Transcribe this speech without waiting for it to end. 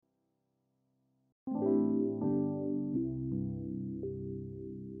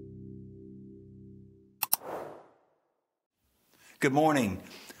Good morning.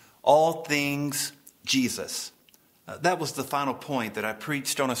 All things Jesus. That was the final point that I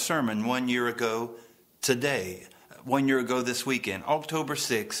preached on a sermon 1 year ago today, 1 year ago this weekend, October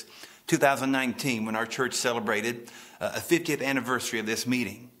 6, 2019, when our church celebrated a 50th anniversary of this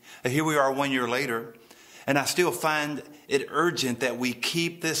meeting. Here we are 1 year later, and I still find it urgent that we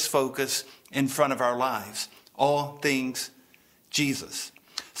keep this focus in front of our lives. All things Jesus.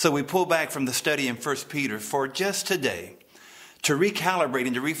 So we pull back from the study in 1 Peter for just today to recalibrate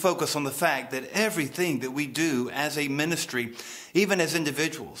and to refocus on the fact that everything that we do as a ministry, even as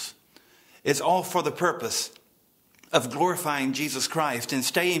individuals, is all for the purpose of glorifying Jesus Christ and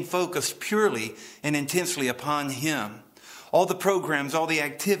staying focused purely and intensely upon Him. All the programs, all the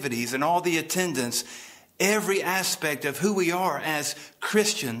activities, and all the attendance, every aspect of who we are as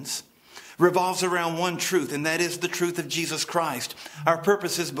Christians revolves around one truth, and that is the truth of Jesus Christ. Our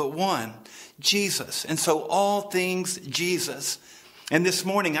purpose is but one, Jesus. And so all things Jesus. And this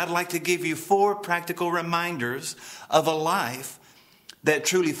morning, I'd like to give you 4 practical reminders of a life that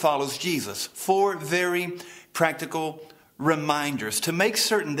truly follows Jesus. 4 very practical reminders to make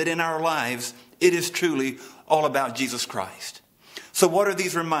certain that in our lives, it is truly all about Jesus Christ. So what are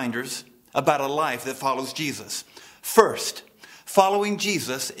these reminders about a life that follows Jesus? First, following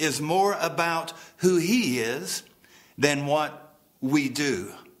Jesus is more about who He is than what we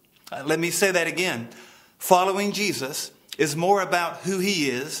do. Let me say that again. Following Jesus is more about who He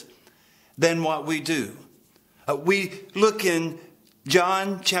is than what we do. We look in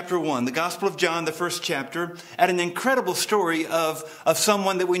John chapter 1, the Gospel of John, the first chapter, at an incredible story of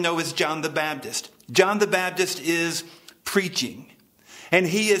someone that we know as John the Baptist. John the Baptist is preaching. And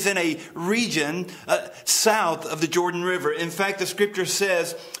he is in a region south of the Jordan River. In fact, the scripture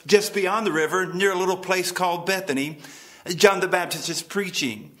says just beyond the river, near a little place called Bethany, John the Baptist is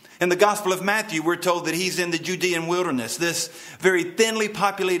preaching. In the Gospel of Matthew, we're told that he's in the Judean wilderness, this very thinly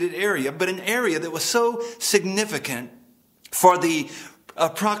populated area, but an area that was so significant for the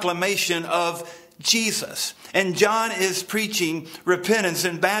proclamation of Jesus. And John is preaching repentance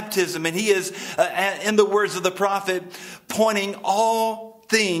and baptism, and he is, in the words of the prophet, pointing all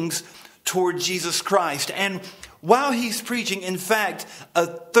things toward Jesus Christ. And while he's preaching, in fact, a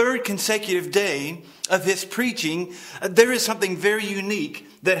 3rd consecutive day of his preaching, there is something very unique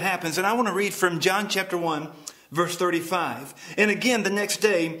that happens. And I want to read from John chapter 1, verse 35. And again, the next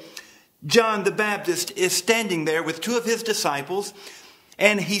day, John the Baptist is standing there with 2 of his disciples,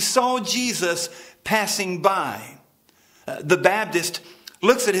 and he saw Jesus passing by. The Baptist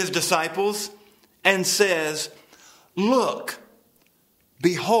looks at his disciples and says, "Look,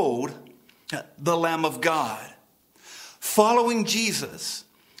 behold, the Lamb of God." Following Jesus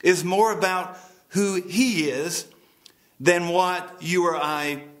is more about who He is than what you or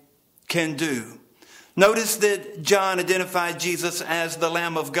I can do. Notice that John identified Jesus as the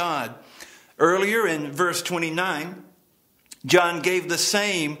Lamb of God. Earlier in verse 29, John gave the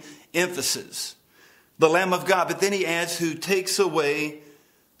same emphasis, the Lamb of God, but then he adds, who takes away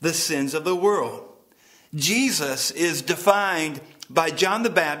the sins of the world. Jesus is defined by John the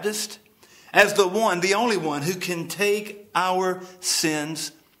Baptist as the one, the only one who can take our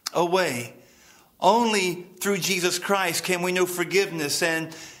sins away. Only through Jesus Christ can we know forgiveness,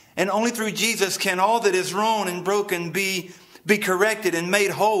 and only through Jesus can all that is wrong and broken be corrected and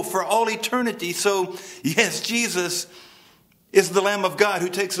made whole for all eternity. So, yes, Jesus is the Lamb of God who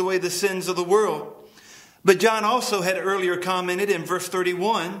takes away the sins of the world. But John also had earlier commented in verse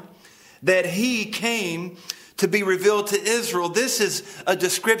 31 that He came to be revealed to Israel. This is a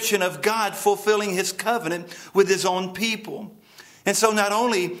description of God fulfilling His covenant with His own people. And so not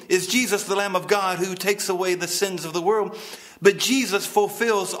only is Jesus the Lamb of God who takes away the sins of the world, but Jesus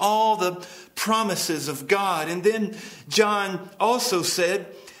fulfills all the promises of God. And then John also said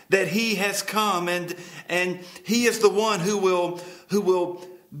that He has come and He is the one who will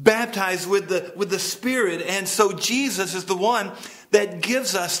baptize with the Spirit. And so Jesus is the one that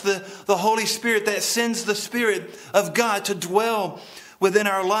gives us the Holy Spirit, that sends the Spirit of God to dwell within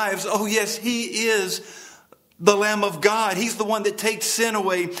our lives. Oh yes, He is the Lamb of God. He's the one that takes sin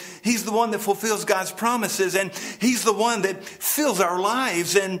away. He's the one that fulfills God's promises. And He's the one that fills our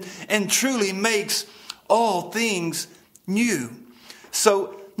lives and truly makes all things new.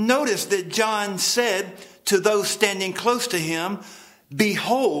 So notice that John said to those standing close to him,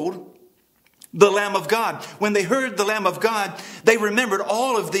 "Behold, the Lamb of God." When they heard the Lamb of God, they remembered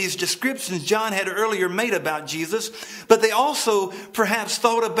all of these descriptions John had earlier made about Jesus, but they also perhaps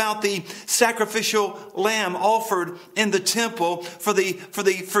thought about the sacrificial lamb offered in the temple for the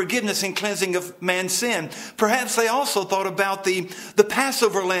forgiveness and cleansing of man's sin. Perhaps they also thought about the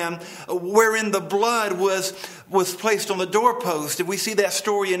Passover lamb wherein the blood was was placed on the doorpost. And we see that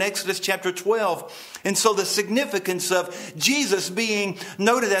story in Exodus chapter 12. And so the significance of Jesus being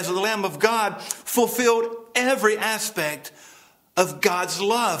noted as the Lamb of God fulfilled every aspect of God's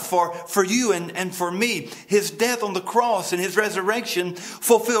love for you and for me. His death on the cross and his resurrection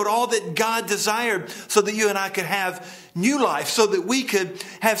fulfilled all that God desired so that you and I could have new life, so that we could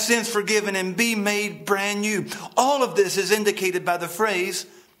have sins forgiven and be made brand new. All of this is indicated by the phrase,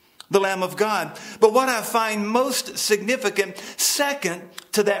 the Lamb of God. But what I find most significant, second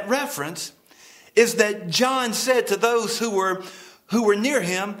to that reference, is that John said to those who were near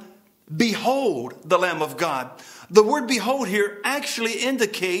him, "Behold the Lamb of God." The word behold here actually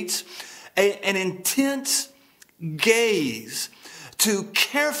indicates an intense gaze, to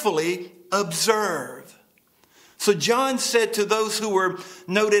carefully observe. So John said to those who were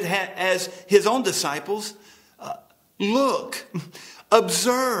noted as his own disciples, look,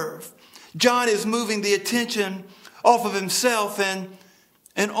 observe. John is moving the attention off of himself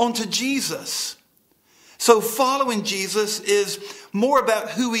and onto Jesus. So following Jesus is more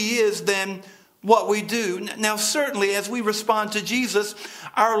about who he is than what we do. Now, certainly, as we respond to Jesus,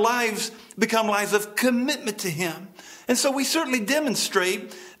 our lives become lives of commitment to him. And so we certainly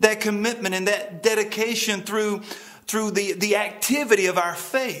demonstrate that commitment and that dedication through the activity of our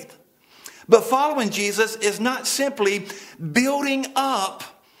faith. But following Jesus is not simply building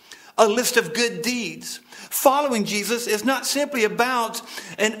up a list of good deeds. Following Jesus is not simply about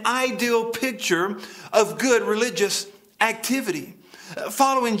an ideal picture of good religious activity.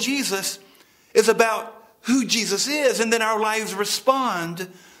 Following Jesus is about who Jesus is, and then our lives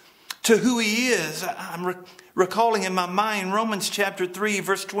respond to who he is. I'm recalling in my mind Romans chapter 3,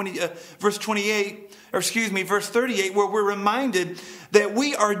 verse 38, verse 38, where we're reminded that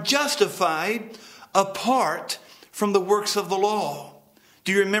we are justified apart from the works of the law.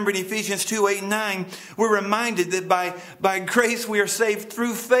 Do you remember in Ephesians 2, 8, and 9, we're reminded that by grace we are saved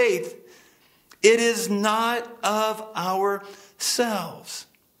through faith. It is not of ourselves.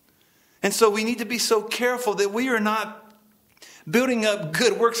 And so we need to be so careful that we are not building up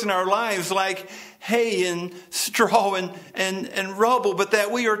good works in our lives like hay and straw and rubble, but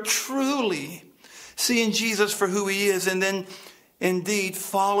that we are truly seeing Jesus for who he is and then indeed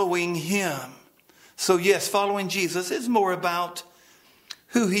following him. So yes, following Jesus is more about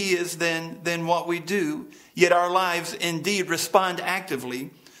who he is than what we do, yet our lives indeed respond actively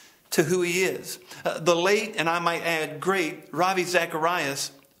to who he is. The late, and I might add great, Ravi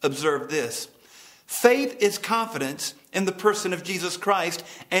Zacharias observed this: faith is confidence in the person of Jesus Christ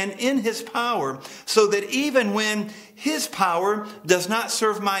and in his power, so that even when his power does not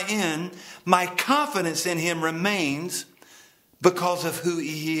serve my end, my confidence in him remains because of who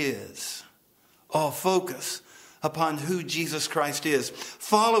he is. All focus upon who Jesus Christ is.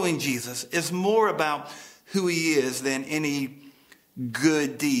 Following Jesus is more about who he is than any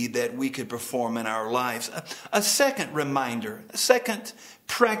good deed that we could perform in our lives. A second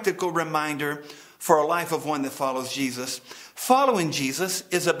practical reminder for a life of one that follows Jesus. Following Jesus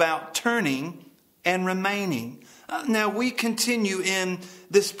is about turning and remaining. Now we continue in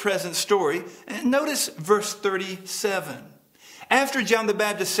this present story. Notice verse 37. After John the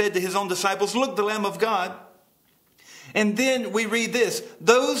Baptist said to his own disciples, "Look, the Lamb of God." And then we read this: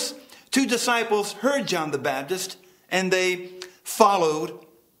 those two disciples heard John the Baptist and they followed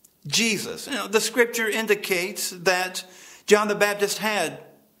Jesus. The scripture indicates that John the Baptist had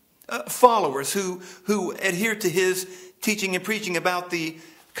followers who adhered to his teaching and preaching about the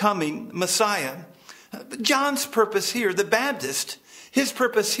coming Messiah. John's purpose here, the Baptist, his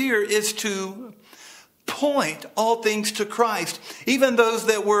purpose here is to point all things to Christ. Even those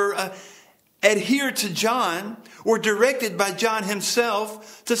that were adhered to John were directed by John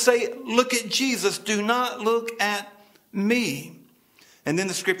himself to say, "Look at Jesus, do not look at me." And then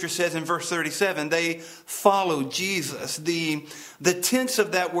the scripture says in verse 37, they followed Jesus. The tense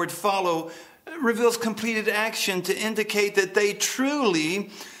of that word follow reveals completed action to indicate that they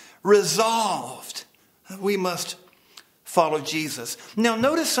truly resolved, we must follow Jesus. Now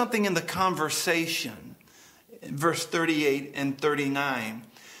notice something in the conversation, verse 38 and 39.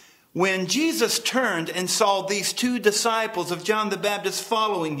 When Jesus turned and saw these two disciples of John the Baptist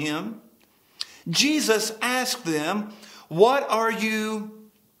following him, Jesus asked them, "What are you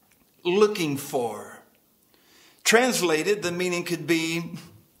looking for?" Translated, the meaning could be,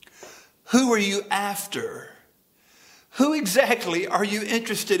 "Who are you after?" Who exactly are you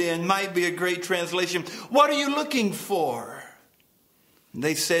interested in? Might be a great translation. What are you looking for?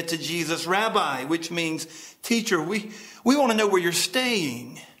 They said to Jesus, "Rabbi," which means teacher, we want to know where you're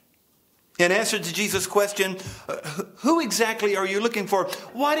staying. In answer to Jesus' question, who exactly are you looking for?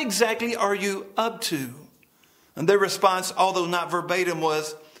 What exactly are you up to? And their response, although not verbatim,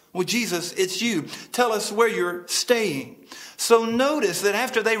 was, well, Jesus, it's you. Tell us where you're staying. So notice that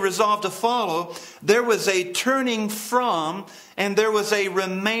after they resolved to follow, there was a turning from and there was a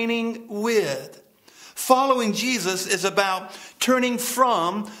remaining with. Following Jesus is about turning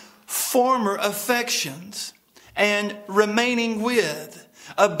from former affections and remaining with,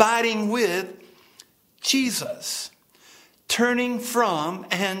 abiding with Jesus. Turning from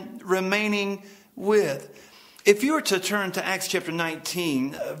and remaining with. If you were to turn to Acts chapter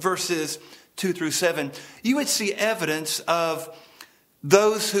 19, verses 2 through 7, you would see evidence of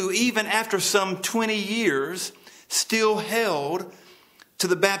those who, even after some 20 years, still held to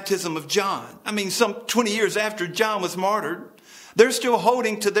the baptism of John. I mean, some 20 years after John was martyred, they're still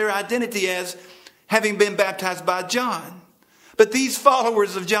holding to their identity as having been baptized by John. But these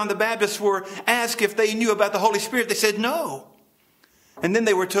followers of John the Baptist were asked if they knew about the Holy Spirit. They said no. And then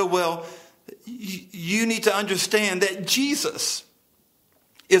they were told, well, you need to understand that Jesus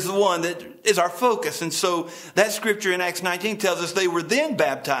is the one that is our focus. And so that scripture in Acts 19 tells us they were then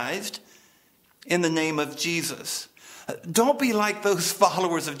baptized in the name of Jesus. Don't be like those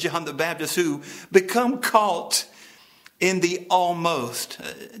followers of John the Baptist who become caught in the almost.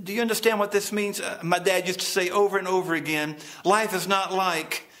 Do you understand what this means? My dad used to say over and over again, life is not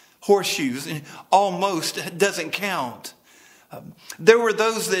like horseshoes. Almost doesn't count. There were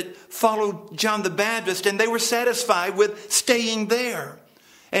those that followed John the Baptist and they were satisfied with staying there.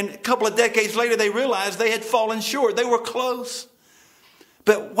 And a couple of decades later, they realized they had fallen short. They were close.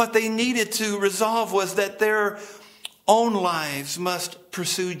 But what they needed to resolve was that their own lives must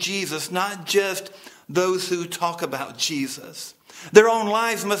pursue Jesus, not just those who talk about Jesus. Their own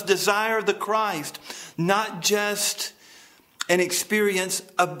lives must desire the Christ, not just an experience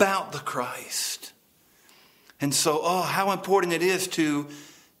about the Christ. And so, how important it is to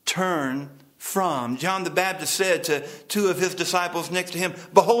turn from. John the Baptist said to two of his disciples next to him,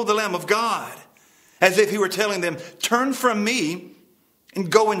 "Behold the Lamb of God," as if he were telling them, turn from me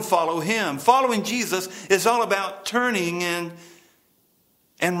and go and follow him. Following Jesus is all about turning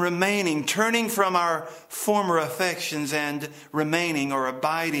and remaining, turning from our former affections and remaining or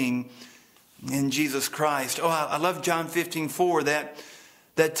abiding in Jesus Christ. I love John 15:4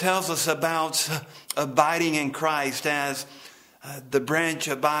 that tells us about abiding in Christ as the branch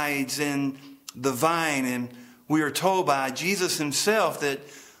abides in the vine. And we are told by Jesus himself that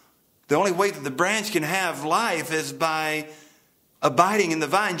the only way that the branch can have life is by abiding in the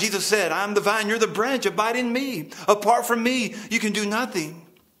vine. Jesus said, I'm the vine, you're the branch, abide in me. Apart from me, you can do nothing.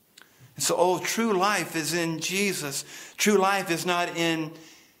 And so, true life is in Jesus. True life is not in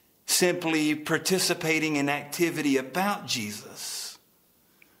simply participating in activity about Jesus.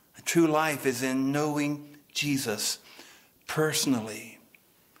 True life is in knowing Jesus personally.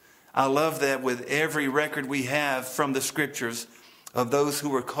 I love that with every record we have from the scriptures of those who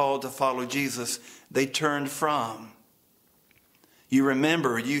were called to follow Jesus, they turned from. You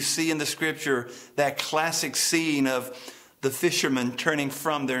remember, you see in the scripture that classic scene of the fishermen turning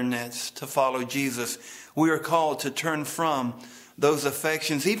from their nets to follow Jesus. We are called to turn from those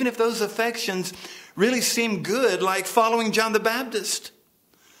affections, even if those affections really seem good, like following John the Baptist.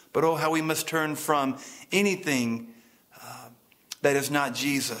 But how we must turn from anything that is not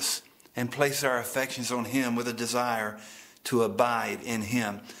Jesus and place our affections on him with a desire to abide in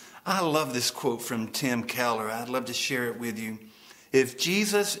him. I love this quote from Tim Keller. I'd love to share it with you. If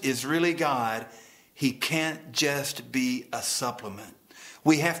Jesus is really God, he can't just be a supplement.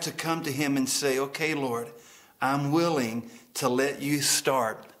 We have to come to him and say, okay, Lord, I'm willing to let you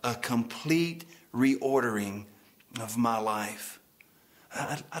start a complete reordering of my life.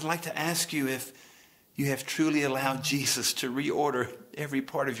 I'd like to ask you if you have truly allowed Jesus to reorder every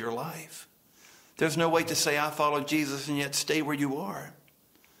part of your life. There's no way to say, I follow Jesus and yet stay where you are.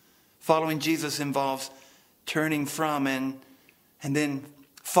 Following Jesus involves turning from and then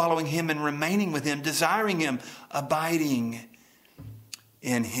following him and remaining with him, desiring him, abiding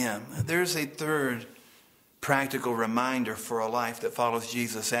in him. There's a third practical reminder for a life that follows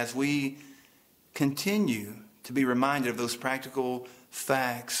Jesus as we continue to be reminded of those practical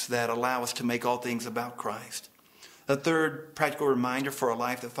facts that allow us to make all things about Christ. A third practical reminder for a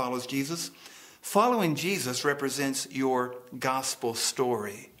life that follows Jesus. Following Jesus represents your gospel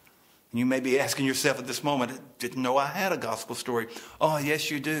story. You may be asking yourself at this moment, I didn't know I had a gospel story. Oh, yes,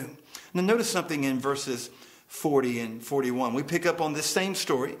 you do. Now notice something in verses 40 and 41. We pick up on this same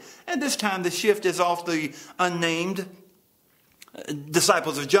story, and this time the shift is off the unnamed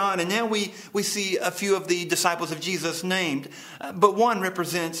disciples of John, and now we see a few of the disciples of Jesus named, but one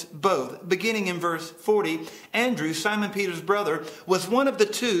represents both. Beginning in verse 40, Andrew, Simon Peter's brother, was one of the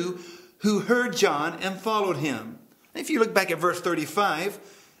two who heard John and followed him. If you look back at verse 35,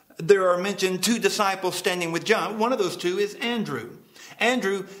 there are mentioned two disciples standing with John. One of those two is Andrew.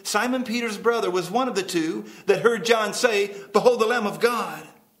 Andrew, Simon Peter's brother, was one of the two that heard John say, "Behold the Lamb of God."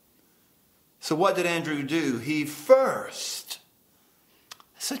 So what did Andrew do? He first,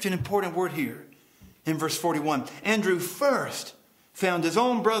 such an important word here in verse 41. Andrew first found his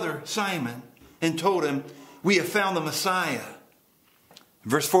own brother Simon and told him, "We have found the Messiah."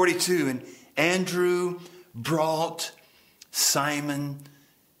 Verse 42, and Andrew brought Simon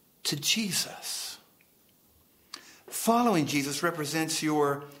to Jesus. Following Jesus represents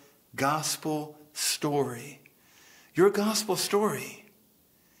your gospel story. Your gospel story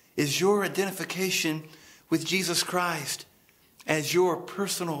is your identification with Jesus Christ as your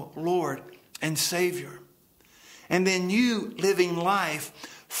personal Lord and Savior. And then you living life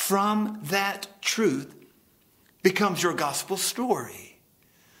from that truth becomes your gospel story.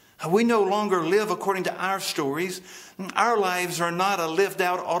 We no longer live according to our stories. Our lives are not a lived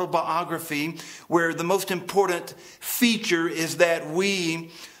out autobiography where the most important feature is that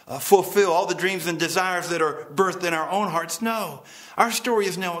we fulfill all the dreams and desires that are birthed in our own hearts. No, our story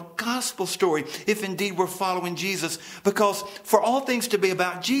is now a gospel story if indeed we're following Jesus, because for all things to be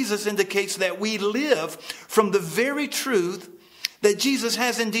about Jesus indicates that we live from the very truth that Jesus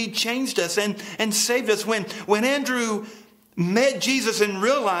has indeed changed us and saved us. When Andrew met Jesus and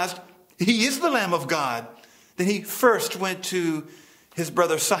realized he is the Lamb of God, then he first went to his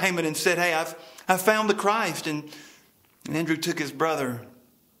brother Simon and said, "Hey, I've found the Christ." And Andrew took his brother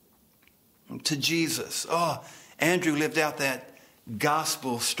to Jesus. Andrew lived out that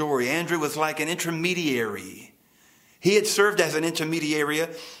gospel story. Andrew was like an intermediary. He had served as an intermediary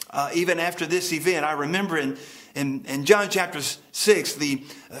even after this event. I remember in John chapter 6, the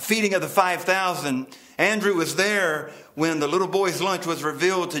feeding of the 5,000, Andrew was there when the little boy's lunch was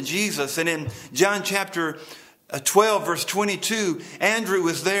revealed to Jesus. And in John chapter 12, verse 22, Andrew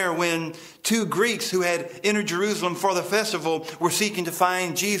was there when two Greeks who had entered Jerusalem for the festival were seeking to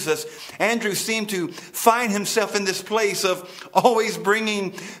find Jesus. Andrew seemed to find himself in this place of always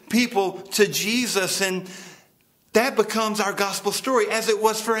bringing people to Jesus. And that becomes our gospel story, as it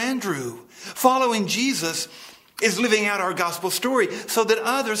was for Andrew. Following Jesus is living out our gospel story so that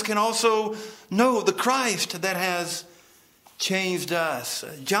others can also know the Christ that has changed us.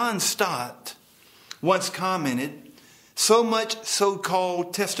 John Stott once commented, "So much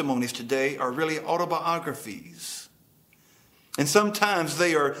so-called testimonies today are really autobiographies. And sometimes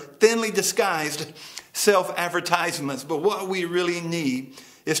they are thinly disguised self-advertisements. But what we really need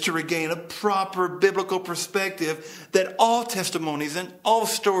is to regain a proper biblical perspective that all testimonies and all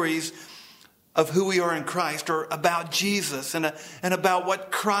stories of who we are in Christ are about Jesus and about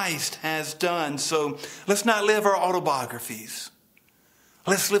what Christ has done. So let's not live our autobiographies.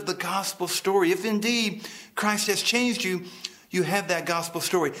 Let's live the gospel story. If indeed Christ has changed you, you have that gospel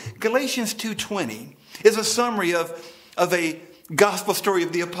story." Galatians 2:20 is a summary of a gospel story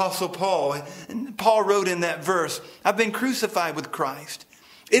of the Apostle Paul. And Paul wrote in that verse, "I've been crucified with Christ.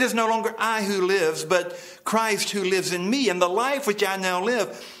 It is no longer I who lives, but Christ who lives in me. And the life which I now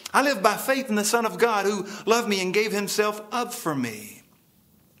live, I live by faith in the Son of God who loved me and gave himself up for me."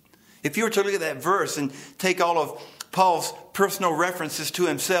 If you were to look at that verse and take all of Paul's personal references to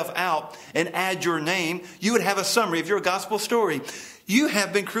himself out and add your name, you would have a summary of your gospel story. You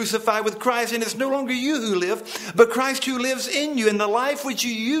have been crucified with Christ, and it's no longer you who live, but Christ who lives in you. And the life which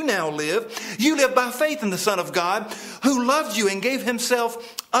you now live, you live by faith in the Son of God who loved you and gave himself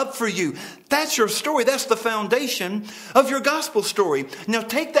up for you. That's your story. That's the foundation of your gospel story. Now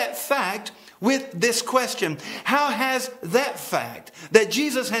take that fact with this question. How has that fact that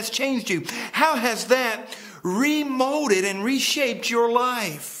Jesus has changed you, how has that remolded and reshaped your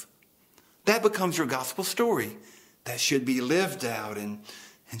life? That becomes your gospel story. That should be lived out and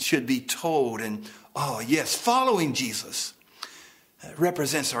should be told. And yes, following Jesus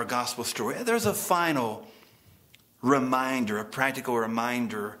represents our gospel story. There's a final reminder, a practical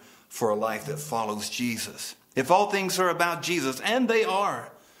reminder for a life that follows Jesus. If all things are about Jesus, and they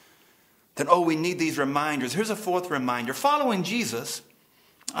are, then we need these reminders. Here's a fourth reminder. Following Jesus,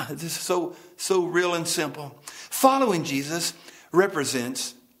 this is so real and simple. Following Jesus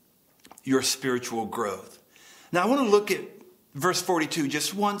represents your spiritual growth. Now I want to look at verse 42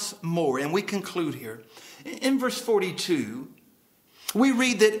 just once more, and we conclude here. In verse 42, we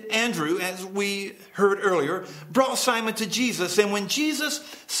read that Andrew, as we heard earlier, brought Simon to Jesus. And when Jesus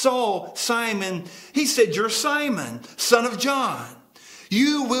saw Simon, he said, "You're Simon, son of John.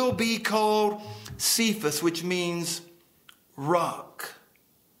 You will be called Cephas," which means rock.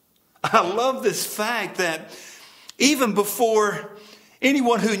 I love this fact that even before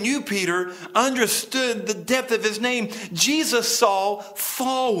Anyone who knew Peter understood the depth of his name. Jesus saw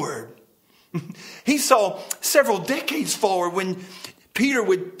forward. He saw several decades forward when Peter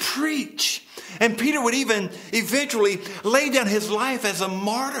would preach. And Peter would even eventually lay down his life as a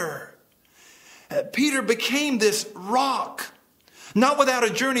martyr. Peter became this rock. Not without a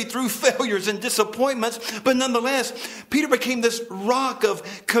journey through failures and disappointments, but nonetheless, Peter became this rock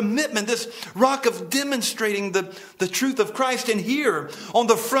of commitment, this rock of demonstrating the truth of Christ. And here, on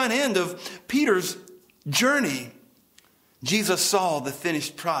the front end of Peter's journey, Jesus saw the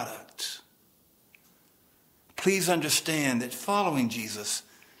finished product. Please understand that following Jesus,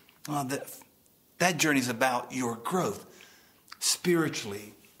 that journey is about your growth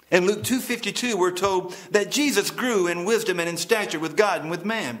spiritually. In Luke 2:52, we're told that Jesus grew in wisdom and in stature with God and with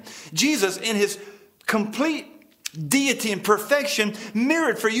man. Jesus, in his complete deity and perfection,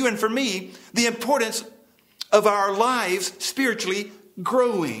 mirrored for you and for me the importance of our lives spiritually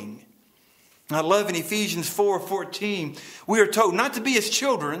growing. I love in Ephesians 4:14, we are told not to be as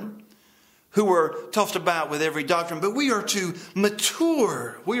children who were tossed about with every doctrine, but we are to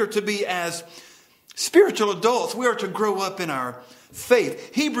mature. We are to be as spiritual adults. We are to grow up in our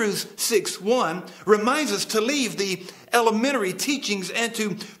faith. Hebrews 6:1 reminds us to leave the elementary teachings and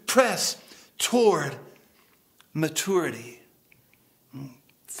to press toward maturity.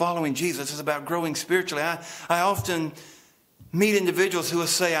 Following Jesus is about growing spiritually. I often meet individuals who will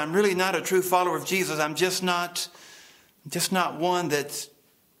say, I'm really not a true follower of Jesus. I'm just not one that's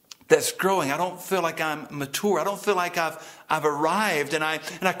growing. I don't feel like I'm mature. I don't feel like I've arrived. And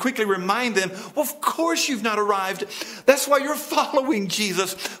I quickly remind them, well, of course you've not arrived. That's why you're following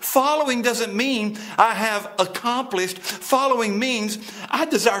Jesus. Following doesn't mean I have accomplished. Following means I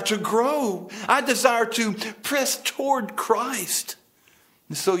desire to grow. I desire to press toward Christ.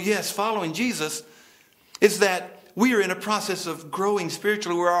 And so yes, following Jesus is that we are in a process of growing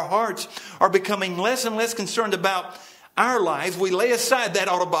spiritually where our hearts are becoming less and less concerned about our lives. We lay aside that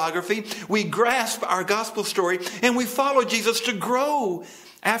autobiography. We grasp our gospel story and we follow Jesus to grow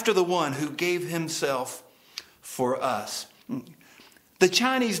after the one who gave himself for us. The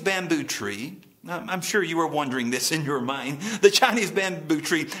Chinese bamboo tree, I'm sure you were wondering this in your mind. The Chinese bamboo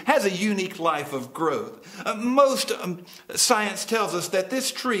tree has a unique life of growth. Most science tells us that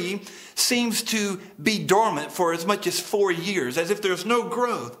this tree seems to be dormant for as much as 4 years, as if there's no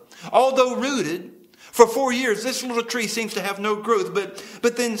growth. Although rooted, for 4 years, this little tree seems to have no growth.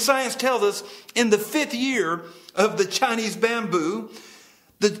 But then science tells us in the 5th year of the Chinese bamboo,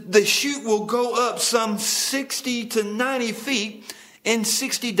 the shoot will go up some 60 to 90 feet in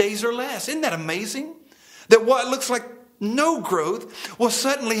 60 days or less. Isn't that amazing? That what looks like no growth will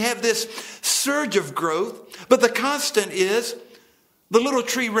suddenly have this surge of growth. But the constant is the little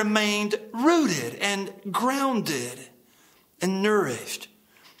tree remained rooted and grounded and nourished.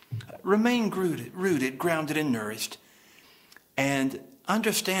 Remain rooted, grounded, and nourished. And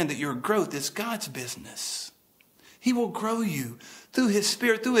understand that your growth is God's business. He will grow you through his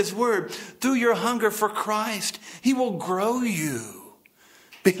Spirit, through his word, through your hunger for Christ. He will grow you.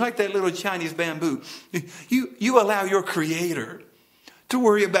 Be like that little Chinese bamboo. You allow your Creator to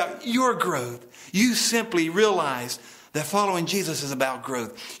worry about your growth. You simply realize that following Jesus is about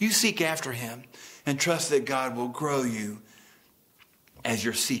growth. You seek after him and trust that God will grow you as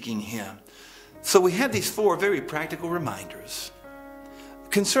you're seeking him. So we have these 4 very practical reminders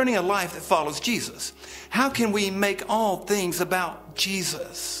concerning a life that follows Jesus. How can we make all things about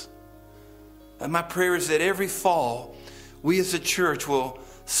Jesus? My prayer is that every fall, we as a church will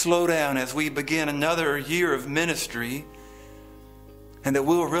slow down as we begin another year of ministry, and that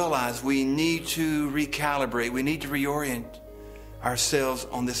we'll realize we need to recalibrate, we need to reorient ourselves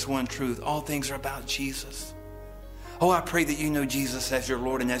on this one truth. All things are about Jesus. Oh, I pray that you know Jesus as your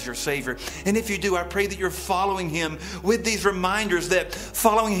Lord and as your Savior. And if you do, I pray that you're following him with these reminders that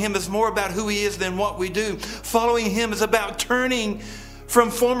following him is more about who he is than what we do. Following him is about turning from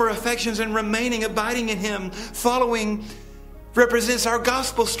former affections and remaining, abiding in him. Following represents our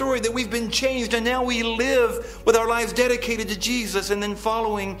gospel story that we've been changed and now we live with our lives dedicated to Jesus. And then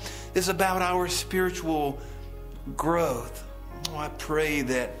following is about our spiritual growth. Oh, I pray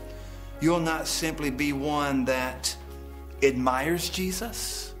that you'll not simply be one that admires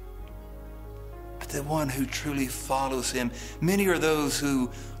Jesus, but the one who truly follows him. Many are those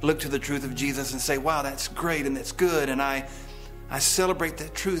who look to the truth of Jesus and say, wow, that's great and that's good, and I celebrate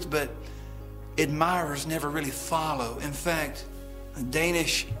that truth, but admirers never really follow. In fact, a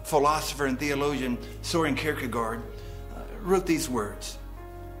Danish philosopher and theologian, Søren Kierkegaard, wrote these words: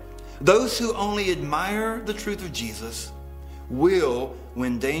 those who only admire the truth of Jesus will,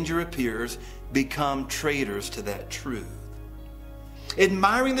 when danger appears, become traitors to that truth.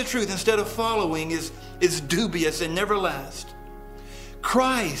 Admiring the truth instead of following is dubious and never lasts.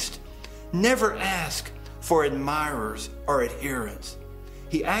 Christ never asked for admirers or adherents.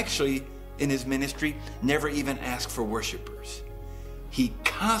 He actually, in his ministry, never even asked for worshipers. He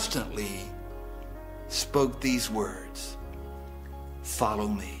constantly spoke these words, "Follow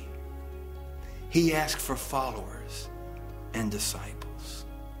me." He asked for followers and disciples.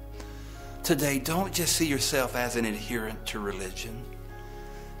 Today, don't just see yourself as an adherent to religion.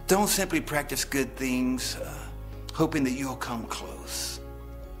 Don't simply practice good things, hoping that you'll come close.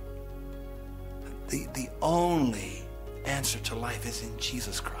 The only answer to life is in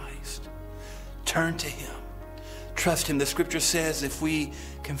Jesus Christ. Turn to him. Trust him. The scripture says if we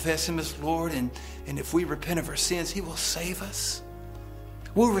confess him as Lord and if we repent of our sins, he will save us.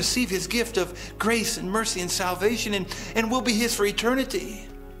 We'll receive his gift of grace and mercy and salvation, and we'll be his for eternity.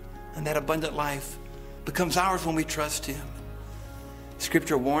 And that abundant life becomes ours when we trust him.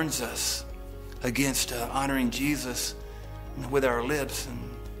 Scripture warns us against honoring Jesus with our lips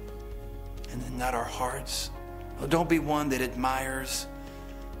and not our hearts. Don't be one that admires.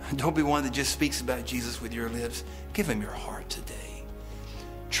 Don't be one that just speaks about Jesus with your lips. Give him your heart today.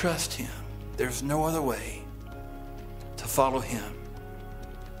 Trust him. There's no other way to follow him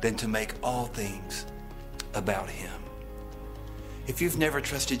than to make all things about him. If you've never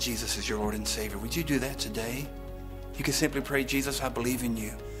trusted Jesus as your Lord and Savior, would you do that today? You can simply pray, "Jesus, I believe in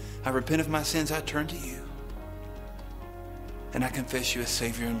you. I repent of my sins. I turn to you. And I confess you as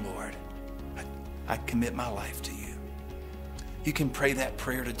Savior and Lord. I commit my life to you." You can pray that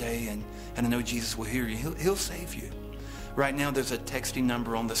prayer today, and I know Jesus will hear you. He'll save you. Right now, there's a texting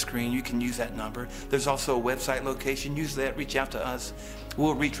number on the screen. You can use that number. There's also a website location. Use that. Reach out to us.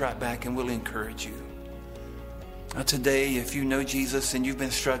 We'll reach right back and we'll encourage you. Today, if you know Jesus and you've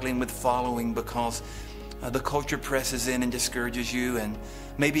been struggling with following because the culture presses in and discourages you, and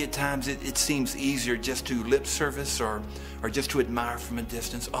maybe at times it seems easier just to lip service or just to admire from a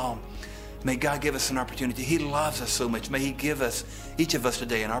distance. May God give us an opportunity. He loves us so much. May he give us, each of us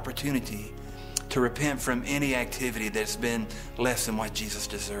today, an opportunity to repent from any activity that's been less than what Jesus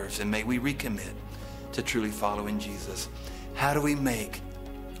deserves. And may we recommit to truly following Jesus. How do we make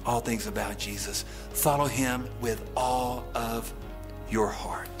all things about Jesus? Follow him with all of your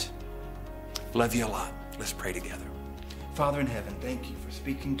heart. Love you a lot. Let's pray together. Father in heaven, thank you for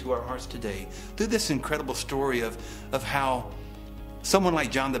speaking to our hearts today through this incredible story of how someone like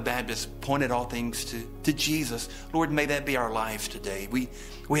John the Baptist pointed all things to Jesus. Lord, may that be our lives today. We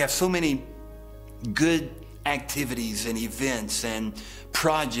have so many good activities and events and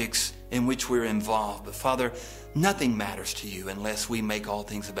projects in which we're involved. But Father, nothing matters to you unless we make all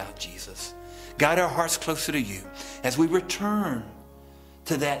things about Jesus. Guide our hearts closer to you as we return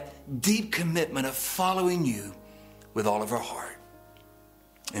to that deep commitment of following you with all of our heart.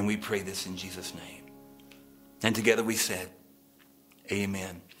 And we pray this in Jesus' name. And together we said,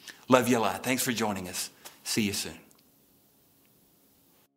 amen. Love you a lot. Thanks for joining us. See you soon.